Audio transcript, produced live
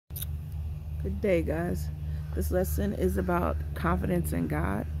Good day, guys. This lesson is about confidence in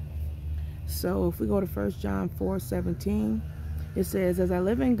God. So if we go to 1 John 4:17, it says, "As I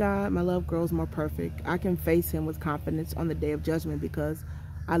live in God, my love grows more perfect. I can face him with confidence on the day of judgment because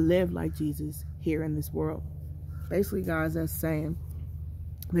I live like Jesus here in this world." Basically, guys, that's saying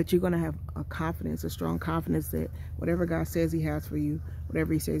that you're going to have a confidence, a strong confidence that whatever God says he has for you,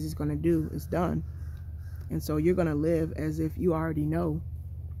 whatever he says he's going to do is done. And so you're going to live as if you already know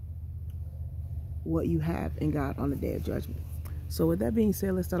what you have in God on the day of judgment. So with that being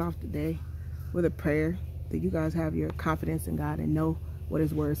said, let's start off today with a prayer that you guys have your confidence in God and know what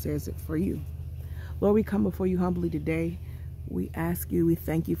his word says for you. Lord, we come before you humbly today. We ask you, we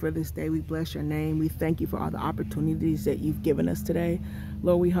thank you for this day. We bless your name. We thank you for all the opportunities that you've given us today.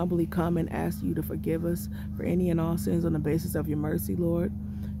 Lord, we humbly come and ask you to forgive us for any and all sins on the basis of your mercy, Lord.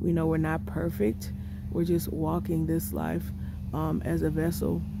 We know we're not perfect. We're just walking this life as a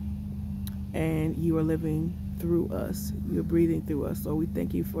vessel, and you are living through us. You're breathing through us. So we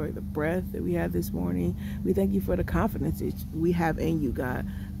thank you for the breath that we have this morning. We thank you for the confidence that we have in you, God,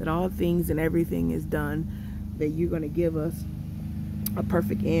 that all things and everything is done, that you're going to give us a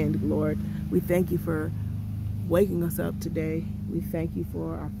perfect end, Lord. We thank you for waking us up today. We thank you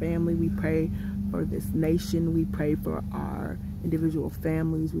for our family. We pray for this nation. We pray for our individual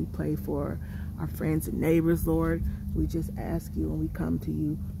families. We pray for our friends and neighbors, Lord. We just ask you and we come to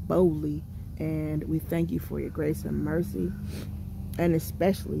you boldly, and we thank you for your grace and mercy, and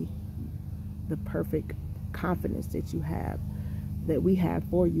especially the perfect confidence that you have, that we have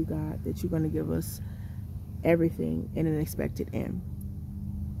for you, God, that you're going to give us everything in an expected end.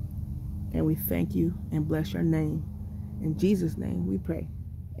 And we thank you and bless your name. In Jesus' name we pray.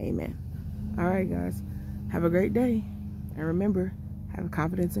 Amen. All right, guys. Have a great day. And remember, have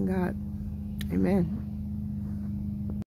confidence in God. Amen.